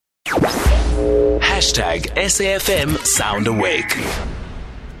#SAFM Sound Awake.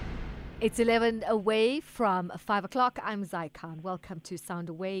 It's 11 away from 5 o'clock. I'm Zai Khan. Welcome to Sound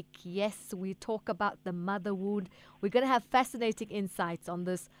Awake. Yes, we talk about the mother wound. We're going to have fascinating insights on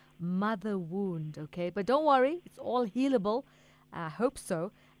this mother wound, okay? But don't worry, it's all healable. I hope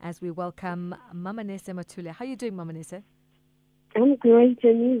so, as we welcome Mamanese Mathule. How are you doing, Mamanese? I'm great,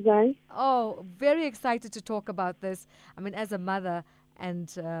 and you, Zai? Oh, very excited to talk about this. I mean, as a mother,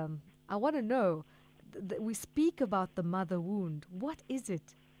 and I want to know, we speak about the mother wound. What is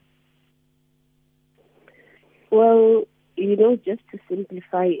it? Well, just to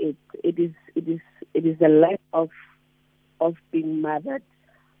simplify it, it is a lack of being mothered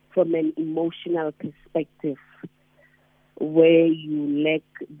from an emotional perspective, where you lack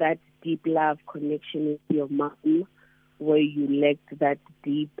that deep love connection with your mom, where you lack that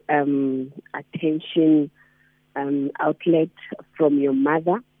deep attention outlet from your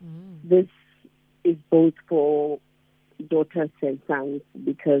mother. This is both for daughters and sons,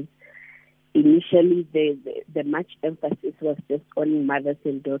 because initially the much emphasis was just on mothers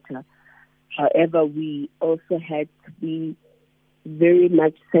and daughters. However, we also had to be very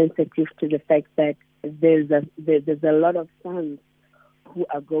much sensitive to the fact that there's a lot of sons who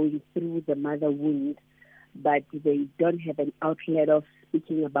are going through the mother wound, but they don't have an outlet of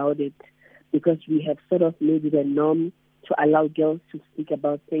speaking about it, because we have sort of made it a norm to allow girls to speak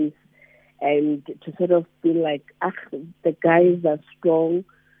about things and to sort of feel like, the guys are strong,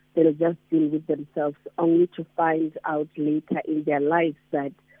 they'll just deal with themselves, only to find out later in their lives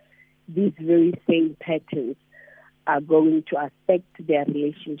that these very same patterns are going to affect their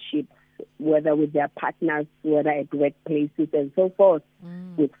relationships, whether with their partners, whether at workplaces and so forth,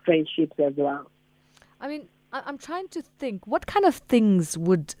 with friendships as well. I mean, I'm trying to think, what kind of things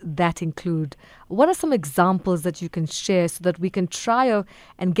would that include? What are some examples that you can share so that we can try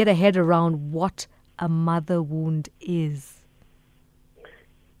and get a head around what a mother wound is?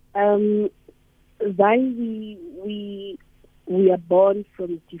 We are born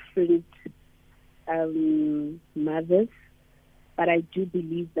from different mothers, but I do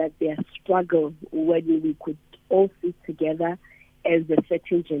believe that their struggle, when we could all sit together as a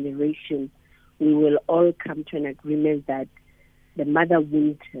certain generation, we will all come to an agreement that the mother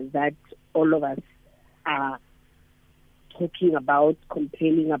wound that all of us are talking about,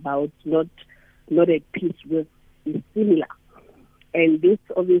 complaining about, not at peace with, is similar. And this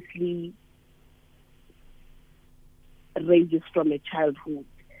obviously ranges from a childhood.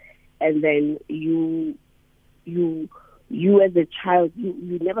 And then you as a child,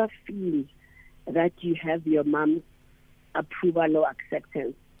 you never feel that you have your mom's approval or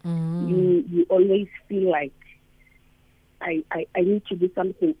acceptance. You always feel like I need to do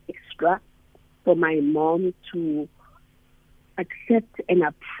something extra for my mom to accept and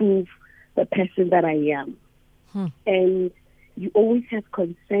approve the person that I am. And you always have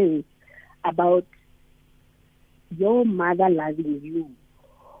concerns about your mother loving you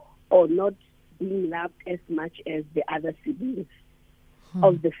or not being loved as much as the other siblings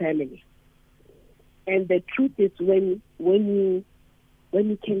of the family. And the truth is, when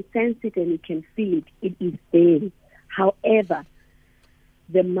you can sense it and you can feel it, it is there. However,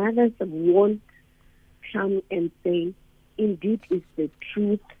 the mothers won't come and say, indeed, it's the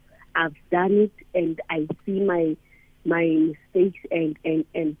truth, I've done it, and I see my mistakes, and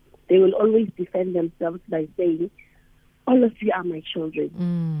they will always defend themselves by saying, all of you are my children.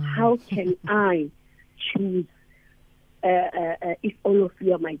 How can I choose if all of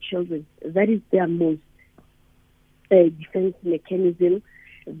you are my children? That is their most defense mechanism.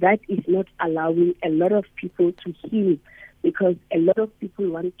 That is not allowing a lot of people to heal, because a lot of people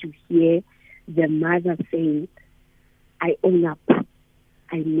want to hear the mother saying, I own up.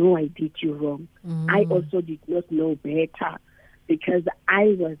 I know I did you wrong. I also did not know better, because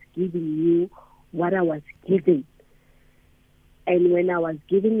I was giving you what I was given. And when I was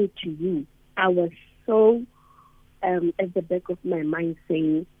giving it to you, I was so at the back of my mind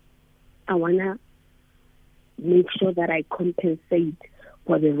saying, I want to make sure that I compensate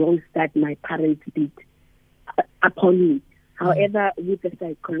for the wrongs that my parents did upon me. However, with the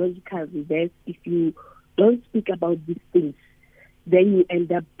psychological reverse, if you don't speak about these things, then you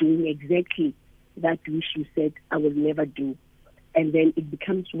end up doing exactly that which you said I will never do. And then it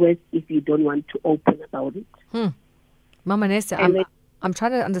becomes worse if you don't want to open about it. Mamanese, I'm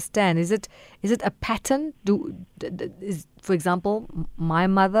trying to understand. Is it a pattern? For example, my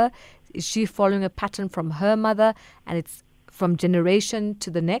mother, is she following a pattern from her mother, and it's from generation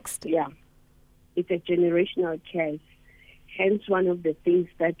to the next? Yeah, it's a generational curse. Hence, one of the things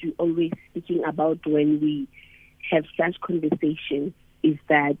that we're always speaking about when we have such conversations is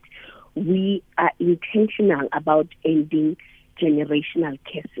that we are intentional about ending generational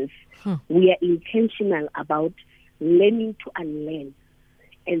curses. We are intentional about learning to unlearn.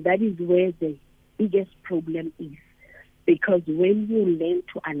 And that is where the biggest problem is. Because when you learn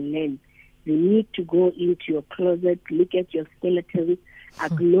to unlearn, you need to go into your closet, look at your skeletons,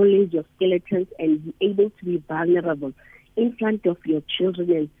 acknowledge your skeletons, and be able to be vulnerable in front of your children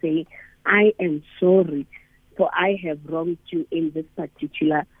and say, I am sorry for I have wronged you in this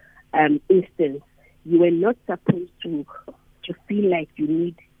particular instance. You were not supposed to feel like you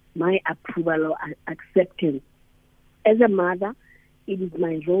need my approval or acceptance. As a mother, it is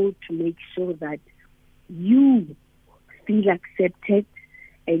my role to make sure that you feel accepted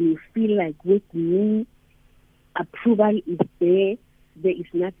and you feel like with me, approval is there. There is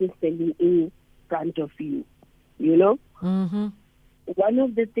nothing standing in front of you, you know? Mm-hmm. One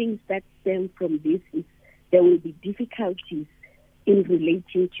of the things that stem from this is there will be difficulties in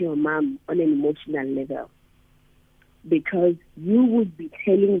relating to your mom on an emotional level, because you would be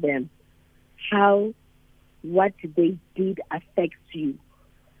telling them how what they did affects you.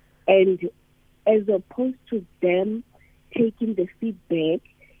 And as opposed to them taking the feedback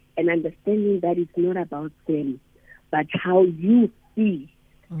and understanding that it's not about them, but how you feel,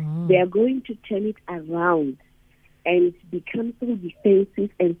 they are going to turn it around and become so defensive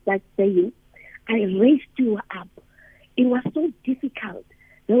and start saying, I raised you up. It was so difficult.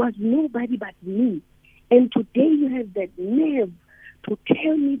 There was nobody but me. And today you have that nerve to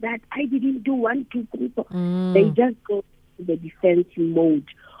tell me that I didn't do 1, 2, 3, 4. They just go to the defense mode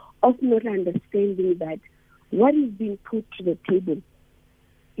of not understanding that what is being put to the table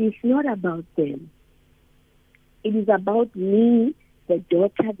is not about them. It is about me, the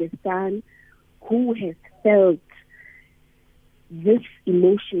daughter, the son, who has felt these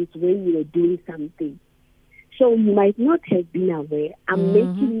emotions when you were doing something. So you might not have been aware. I'm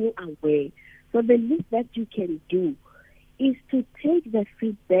making you aware. So the least that you can do is to take the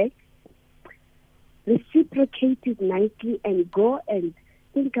feedback, reciprocate it nicely, and go and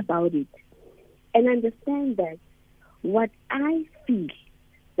think about it. And understand that what I feel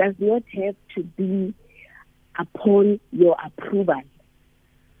does not have to be upon your approval.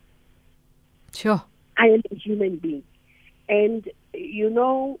 Sure. I am a human being. And, you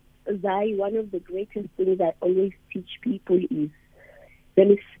know, Zai, one of the greatest things I always teach people is the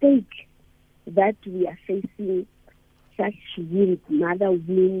mistake that we are facing such wounds, mother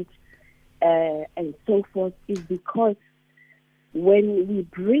wounds, and so forth, is because when we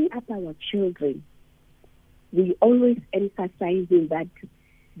bring up our children, we always emphasizing that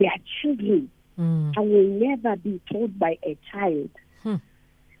they are children and will never be told by a child.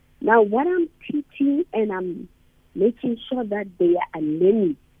 Now, what I'm teaching and I'm making sure that they are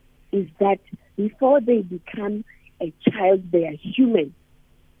learning is that before they become a child, they are human.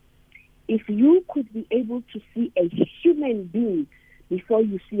 If you could be able to see a human being before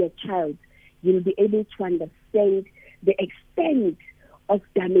you see a child, you'll be able to understand the extent of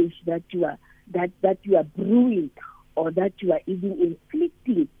damage that you are brewing or that you are even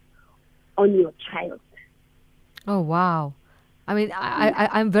inflicting on your child. Oh, wow. I mean,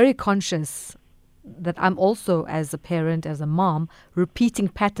 I'm very conscious that I'm also, as a parent, as a mom, repeating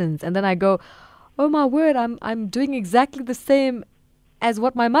patterns. And then I go, oh my word, I'm doing exactly the same as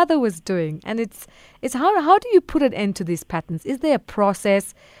what my mother was doing. And it's how do you put an end to these patterns? Is there a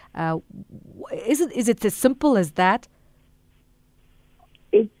process? Is it as simple as that?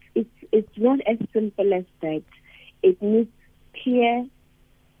 It's not as simple as that. It needs clear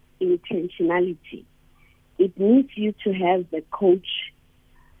intentionality. It needs you to have the coach,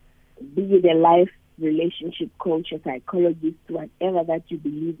 be it a life relationship coach, a psychologist, whatever that you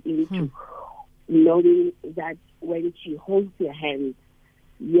believe into, knowing that when she holds your hand,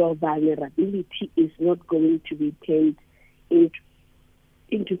 your vulnerability is not going to be turned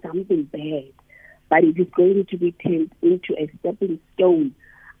into something bad, but it is going to be turned into a stepping stone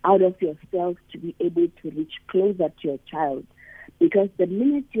out of yourself to be able to reach closer to your child. Because the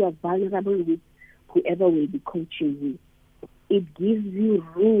minute you are vulnerable with whoever will be coaching you, it gives you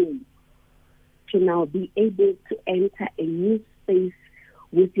room to now be able to enter a new space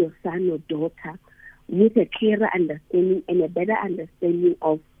with your son or daughter with a clearer understanding and a better understanding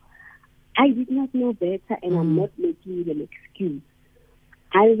of, I did not know better and I'm not making it an excuse.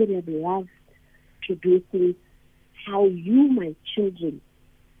 I would have loved to do things how you, my children,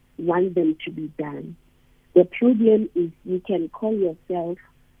 want them to be done. The problem is you can call yourself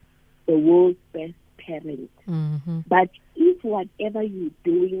the world's best parent. But if whatever you're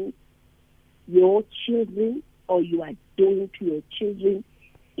doing, your children or you are doing to your children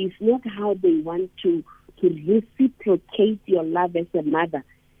is not how they want to reciprocate your love as a mother,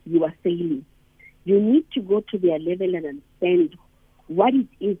 you are failing. You need to go to their level and understand what it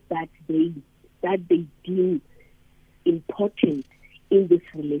is that they deem important in this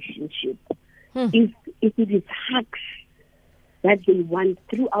relationship. If it is hugs that they want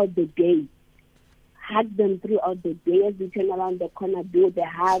throughout the day, hug them throughout the day. As you turn around the corner, do the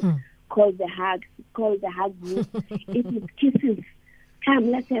hug, call the hug group. If it's kisses,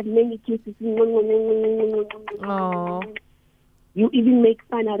 come, let's have many kisses. Oh. You even make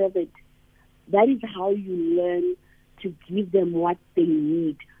fun out of it. That is how you learn to give them what they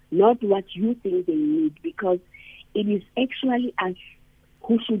need, not what you think they need, because it is actually us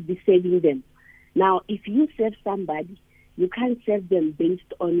who should be saving them. Now, if you serve somebody, you can't serve them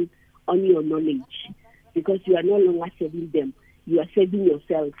based on your knowledge, because you are no longer serving them. You are serving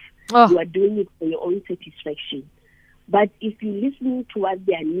yourself. Oh. You are doing it for your own satisfaction. But if you listen to what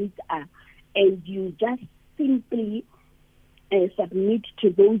their needs are and you just simply submit to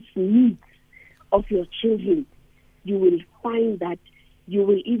those needs of your children, you will find that you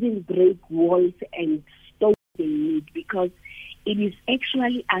will even break walls and stone they need, because it is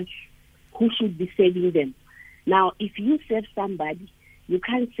actually us who should be saving them. Now, if you serve somebody, you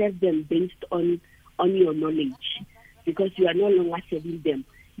can't serve them based on your knowledge, because you are no longer serving them.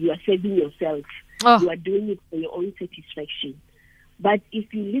 You are serving yourself. Oh. You are doing it for your own satisfaction. But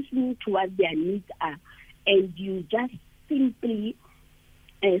if you listen to what their needs are and you just simply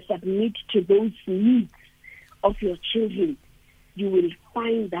submit to those needs of your children, you will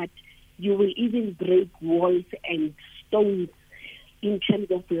find that you will even break walls and stones in terms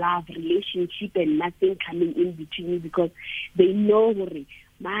of love, relationship, and nothing coming in between, because they know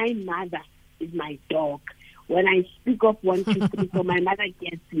my mother is my dog. When I speak of 1, 2, 3, 4, my mother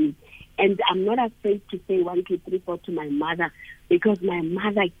gets me. And I'm not afraid to say 1, 2, 3, 4 to my mother, because my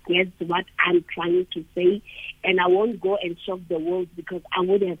mother gets what I'm trying to say, and I won't go and shock the world, because I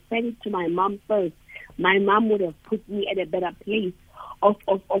would have said it to my mom first. My mom would have put me at a better place of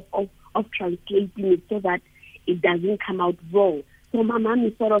translating it so that it doesn't come out wrong. So my mom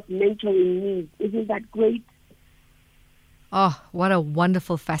is sort of mentoring me. Isn't that great? Oh, what a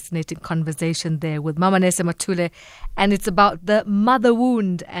wonderful, fascinating conversation there with Mamanese Mathule. And it's about the mother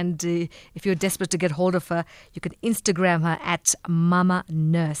wound. And if you're desperate to get hold of her, you can Instagram her at Mama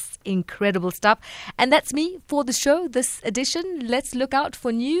Nurse. Incredible stuff. And that's me for the show, this edition. Let's look out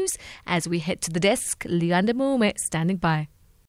for news as we head to the desk. Lianda Mume standing by.